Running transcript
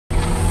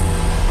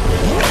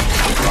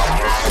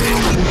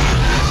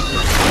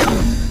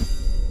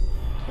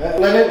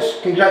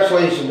Lennox,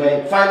 congratulations,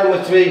 mate. Fight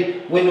number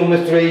 3, win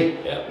number 3.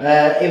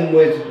 Yep. In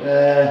with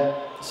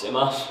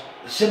Simas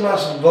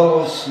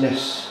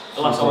Volosnes.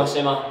 The last one was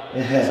Sima.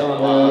 Yeah.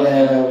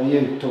 Well,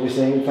 you probably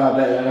saying far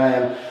better than I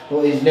am,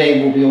 but his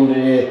name will be under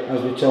here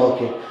as we're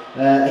talking.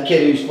 A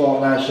kid who's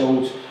fought nice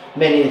shows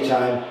many a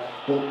time.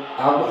 But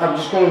I'm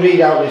just going to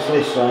read out this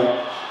list,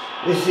 right?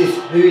 This is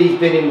who he's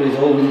been in with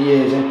over the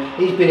years, and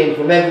he's been in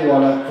from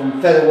everyone,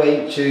 from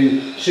featherweight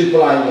to super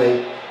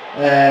lightweight.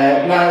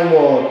 Martin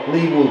Ward,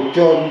 Lee Wood,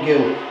 Jordan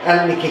Gill,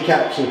 Anthony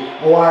Kikachi,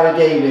 O'Hara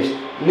Davis,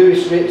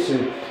 Lewis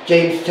Ritson,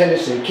 James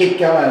Tennyson, Kid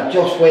Gallagher,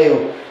 Josh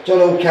Whale,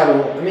 John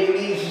O'Carroll. I mean,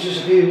 these are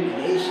just a few.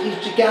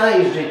 He's a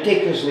guy who's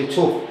ridiculously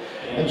tough.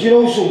 And do you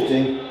know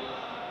something?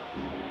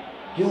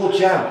 Your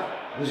jab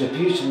was a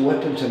beautiful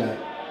weapon tonight.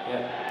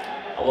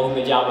 Yeah, I love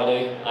my jab, I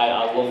do.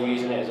 I love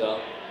using it as well.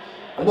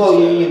 Well,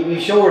 you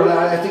showed that.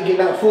 I think in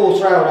that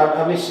 4th round,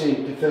 I missed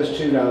the first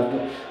 2 rounds,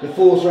 but the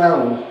 4th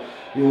round,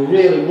 you were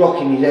really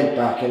rocking his head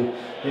back, and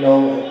you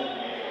know,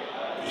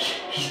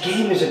 his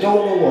game is, I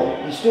don't know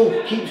what, he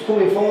still keeps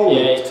coming forward.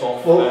 Yeah, he's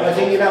tough. But I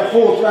think in that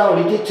 4th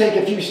round, he did take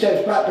a few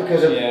steps back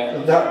because of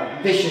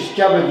that vicious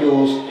jab of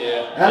yours.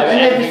 Yeah.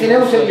 And everything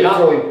else that you were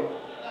throwing.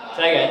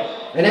 Say again?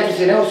 And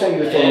everything else that you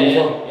were throwing as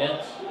well.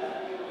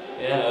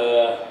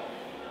 Yeah.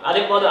 I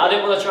didn't want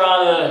to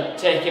try and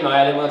take him out.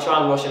 I didn't want to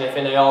try and rush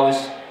anything. I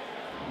always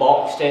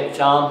box, take the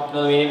time. You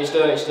know what I mean? If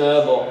it's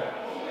there, but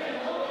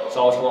it's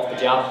always come off the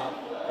jab.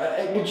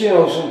 But you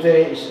know something,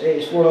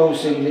 it's one of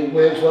those things, it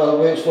works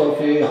well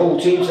for your whole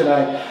team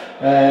tonight,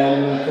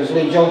 because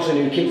Lee Johnson,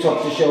 who kicked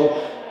off the show,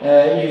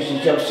 used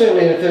his jab,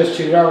 certainly in the first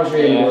 2 rounds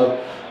really well.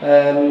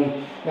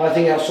 I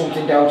think that's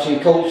something down to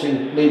your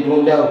coaching, Lee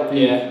Blundell,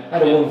 who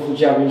had a wonderful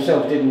jab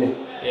himself, didn't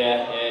he?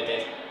 Yeah, he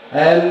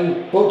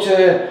did. But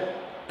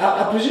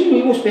I presume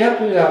you must be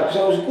happy with that, because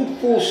that was a good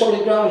 4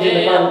 solid rounds in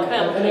the bank.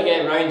 Yeah, I'm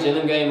getting rounds in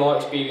and getting more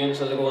experience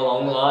as I go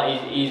along.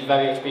 Like, he's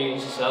very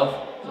experienced himself.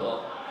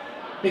 So.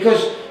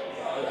 Because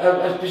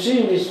I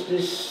presume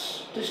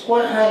there's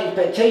quite high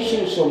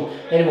expectations from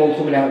anyone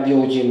coming out of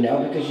your gym now,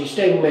 because your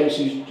stablemates,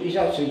 he's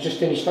actually just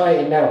finished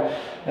fighting now.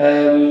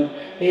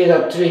 He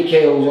had 3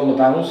 KOs on the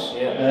bounce.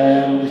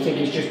 I think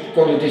he's just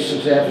gone the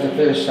distance there for the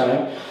first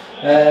time.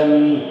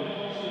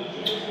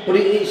 But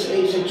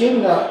it's a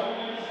gym that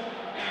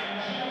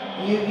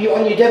you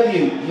on your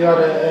debut you had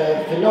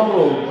a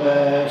phenomenal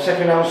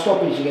 2nd round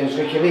stoppage against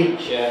Ricky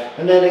Leach,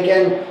 and then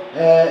again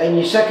in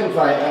your 2nd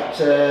fight at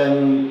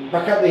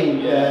back at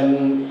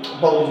the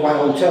Bottled White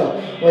Hotel,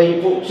 where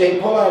you put Jake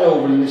Pollard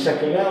over in the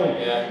 2nd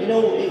round. You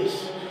know,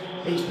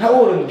 it's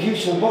power and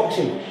beautiful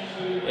boxing.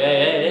 Yeah,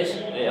 it is.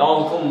 It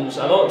all comes.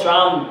 I don't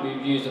try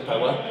and use the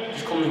power. It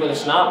just comes with a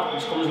snap. It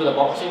just comes with a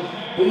boxing.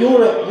 But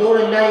you're a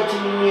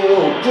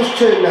 19-year-old, just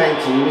turned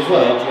 19 as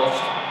well.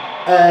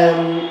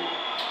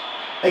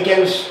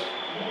 Against,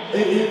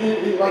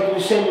 who, like I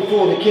was saying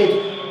before, the kid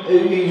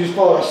who you just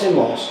fought at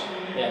Simos,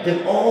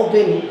 they've all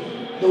been,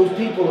 those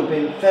people have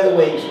been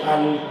featherweights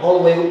and all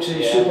the way up to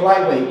the super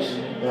lightweights,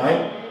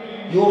 right?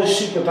 You're a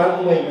super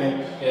bantamweight,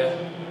 mate.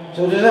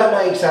 So does that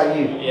not excite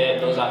you? Yeah,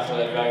 it does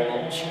actually, very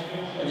much.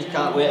 I just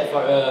can't wait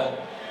for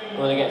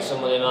going against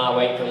someone in our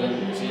weight, because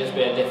it'll just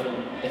be a different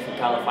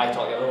kind of fight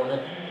altogether, won't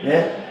it?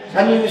 Yeah.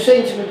 And you were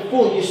saying to me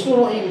before, you're still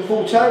not even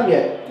full time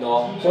yet.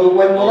 No. So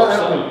when will that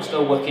happen? I'm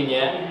still working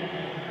yet.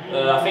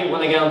 I think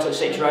when I get on to the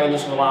 6th round or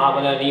something like that,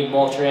 when I need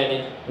more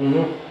training,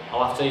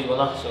 I'll have to use one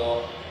of that.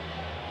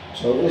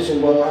 So listen,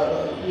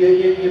 well,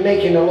 you're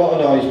making a lot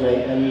of noise,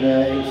 mate, and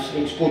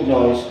it's good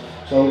noise.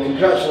 So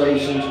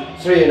congratulations,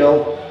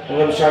 3-0. I'm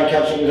going to try and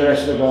catch up with the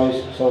rest of the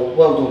boys. So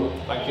well done.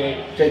 Thank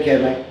you. Take care,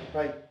 mate.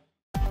 Bye.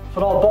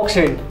 For all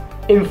boxing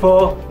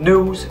info,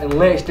 news, and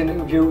latest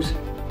interviews,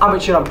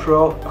 amateur and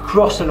pro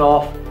across the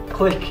north,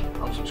 click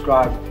and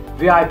subscribe.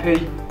 VIP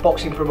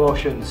Boxing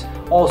Promotions.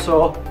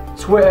 Also,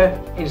 Twitter,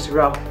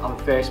 Instagram and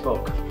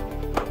Facebook.